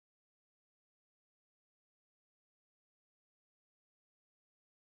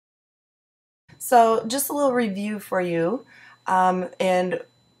So just a little review for you, and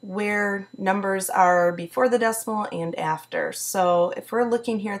where numbers are before the decimal and after. So if we're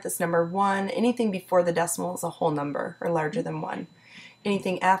looking here at this number 1, anything before the decimal is a whole number or larger than 1.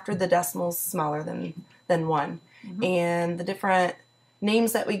 Anything after the decimal is smaller than 1. And the different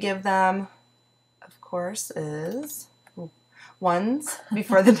names that we give them, of course, is ones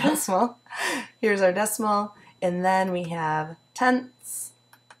before the decimal. Here's our decimal, and then we have tenths,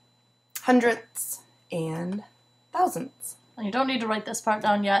 hundredths, and thousandths. And you don't need to write this part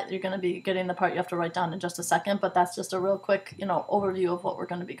down yet. You're going to be getting the part you have to write down in just a second, but that's just a real quick, overview of what we're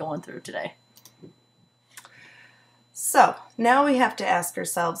going to be going through today. So now we have to ask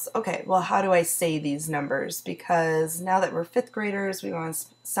ourselves, okay, well, how do I say these numbers? Because now that we're 5th graders, we want to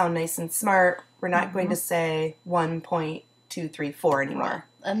sound nice and smart. We're not going to say 1.234 anymore. Right.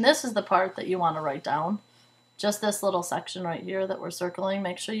 And this is the part that you want to write down. Just this little section right here that we're circling.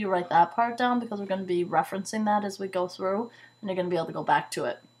 Make sure you write that part down because we're going to be referencing that as we go through, and you're going to be able to go back to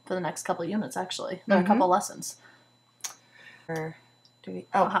it for the next couple of units, actually. There are a couple lessons. So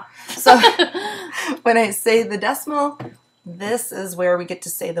when I say the decimal, this is where we get to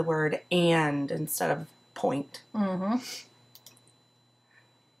say the word and instead of point.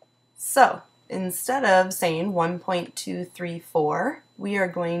 So instead of saying 1.234, we are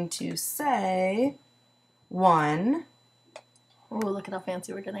going to say 1. Oh, look at how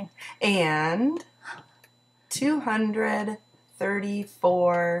fancy we're getting. And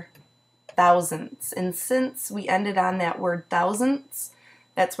 234 thousandths. And since we ended on that word thousandths,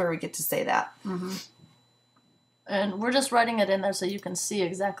 that's where we get to say that. And we're just writing it in there so you can see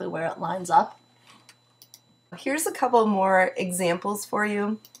exactly where it lines up. Here's a couple more examples for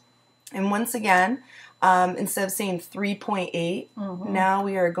you. And once again, instead of saying 3.8, now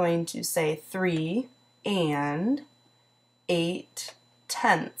we are going to say 3 and 8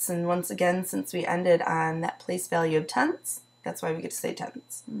 tenths. And once again, since we ended on that place value of tenths, that's why we get to say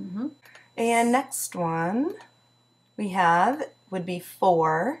tenths. And next one we have would be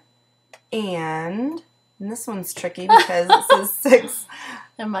 4 and this one's tricky because it says 6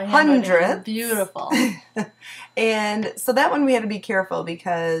 hundredths. Beautiful. And so that one we had to be careful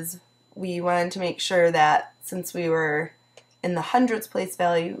because we wanted to make sure that since we were in the hundredths place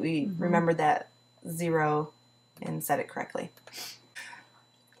value, we remembered that 0 and said it correctly.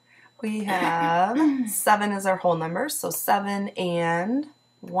 We have 7 as our whole number, so 7 and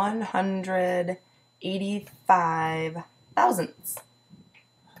 185 thousandths.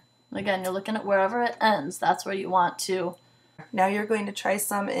 Again, you're looking at wherever it ends. That's where you want to. Now you're going to try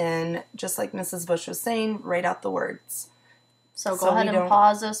some in, just like Mrs. Bush was saying, write out the words. So go ahead and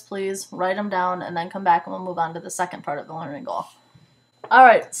pause this, please. Write them down, and then come back and we'll move on to the second part of the learning goal. All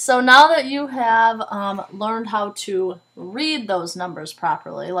right, so now that you have learned how to read those numbers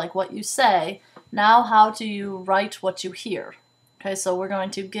properly, like what you say, now how do you write what you hear? Okay, so we're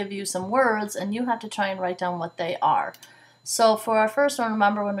going to give you some words, and you have to try and write down what they are. So for our first one,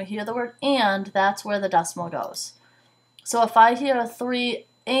 remember when we hear the word and, that's where the decimal goes. So if I hear 3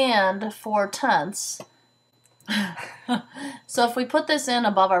 and 4 tenths, so if we put this in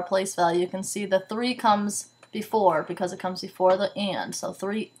above our place value, you can see the 3 comes before because it comes before the and. So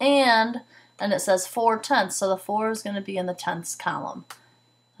 3 and it says 4 tenths, so the 4 is going to be in the tenths column.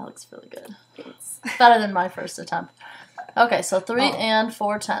 That looks really good. Thanks. Better than my first attempt. Okay, so 3 and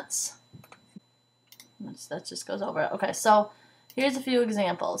 4 tenths. That just goes over it. Okay, so here's a few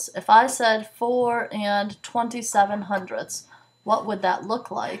examples. If I said 4 and 27 hundredths, what would that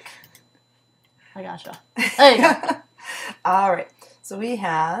look like? I gotcha. There you go. All right, so we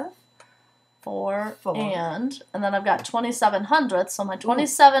have 4 and then I've got 27 hundredths. So my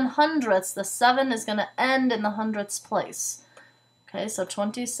 27 hundredths, the 7 is going to end in the hundredths place. Okay, so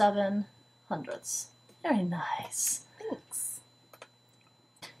 27 hundredths. Very nice. Thanks.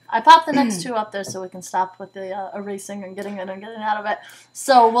 I popped the next 2 up there so we can stop with the erasing and getting in and getting out of it.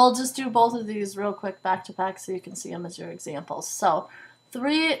 So we'll just do both of these real quick back to back so you can see them as your examples. So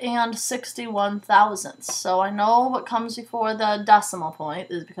 3 and 61 thousandths. So I know what comes before the decimal point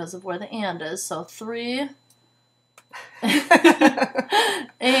is because of where the and is. So 3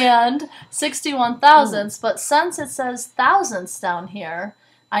 and 61 thousandths. But since it says thousandths down here,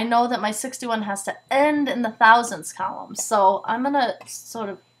 I know that my 61 has to end in the thousandths column. So I'm going to sort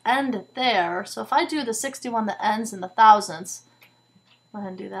of end it there. So if I do the 61 that ends in the thousandths, go ahead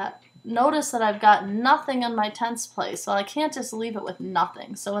and do that. Notice that I've got nothing in my tenths place, so I can't just leave it with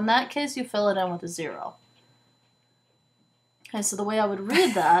nothing. So in that case, you fill it in with a 0. Okay, so the way I would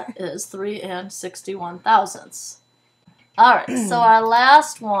read that is 3 and 61 thousandths. All right, so our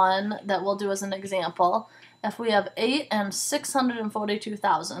last one that we'll do as an example, if we have 8 and 642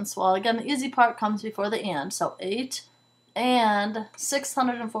 thousandths, well, again, the easy part comes before the and, so 8 and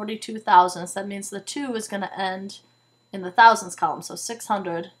 642 thousandths, that means the 2 is going to end in the thousandths column, so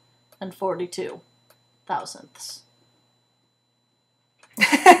 642 thousandths.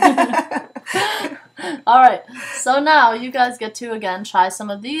 All right, so now you guys get to, again, try some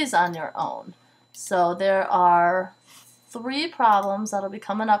of these on your own. So there are 3 problems that'll be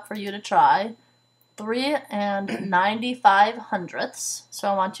coming up for you to try. 3 and 95 hundredths. So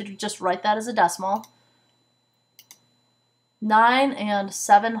I want you to just write that as a decimal. 9 and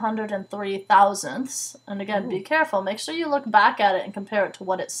 703 thousandths. And again, be careful. Make sure you look back at it and compare it to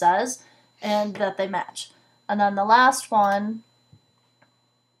what it says and that they match. And then the last one,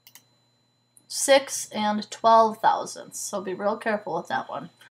 6 and 12 thousandths. So be real careful with that one.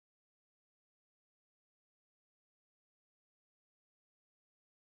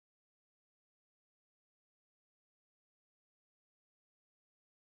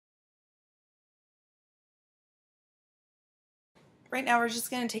 Right now we're just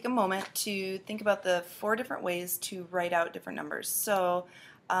going to take a moment to think about the 4 different ways to write out different numbers. So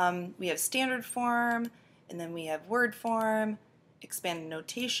we have standard form, and then we have word form, expanded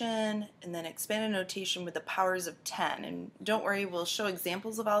notation, and then expanded notation with the powers of 10. And don't worry, we'll show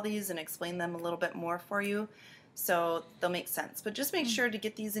examples of all these and explain them a little bit more for you, so they'll make sense. But just make sure to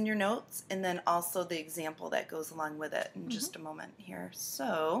get these in your notes, and then also the example that goes along with it in just a moment here.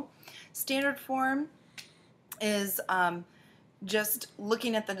 So standard form is just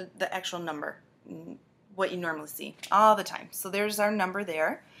looking at the actual number, what you normally see all the time. So there's our number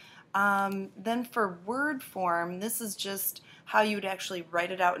there. Then for word form, this is just how you would actually write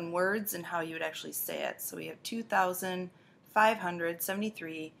it out in words and how you would actually say it. So we have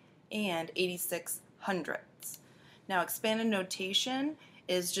 2,573 and 86 hundredths. Now expanded notation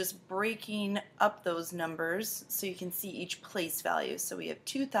is just breaking up those numbers so you can see each place value. So we have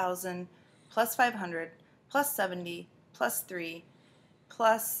 2,000 plus 500 plus 70 plus 3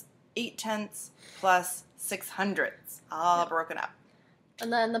 plus 8 tenths plus 6 hundredths, all broken up.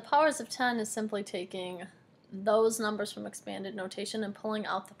 And then the powers of 10 is simply taking those numbers from expanded notation and pulling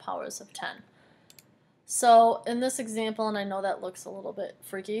out the powers of 10. So in this example, and I know that looks a little bit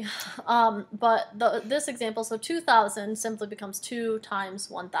freaky, but this example, so 2,000 simply becomes 2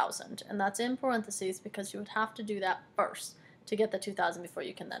 times 1,000, and that's in parentheses because you would have to do that first to get the 2,000 before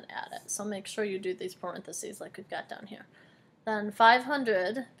you can then add it. So make sure you do these parentheses like we've got down here. Then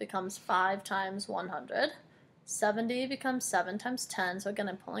 500 becomes 5 times 100. 70 becomes 7 times 10. So again,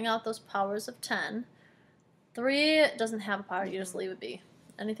 I'm pulling out those powers of 10. 3 doesn't have a power. You just leave it be.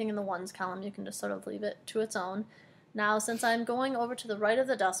 Anything in the ones column, you can just sort of leave it to its own. Now, since I'm going over to the right of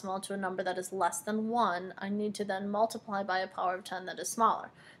the decimal to a number that is less than 1, I need to then multiply by a power of 10 that is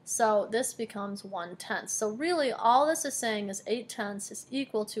smaller. So this becomes 1/10. So really, all this is saying is 8 tenths is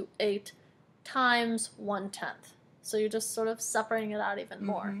equal to 8 times 1/10. So you're just sort of separating it out even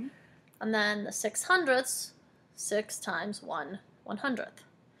more. And then the 6 hundredths, 6 times 1/100th.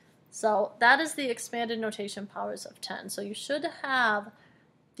 So that is the expanded notation powers of 10. So you should have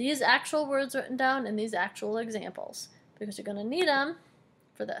these actual words written down in these actual examples because you're going to need them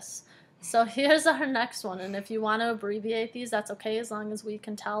for this. So here's our next one, and if you want to abbreviate these, that's okay as long as we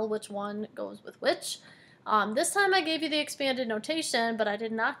can tell which one goes with which. This time I gave you the expanded notation, but I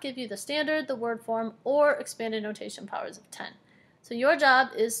did not give you the standard, the word form, or expanded notation powers of 10. So your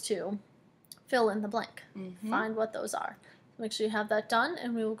job is to fill in the blank. Find what those are. Make sure you have that done,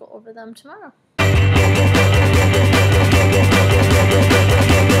 and we will go over them tomorrow.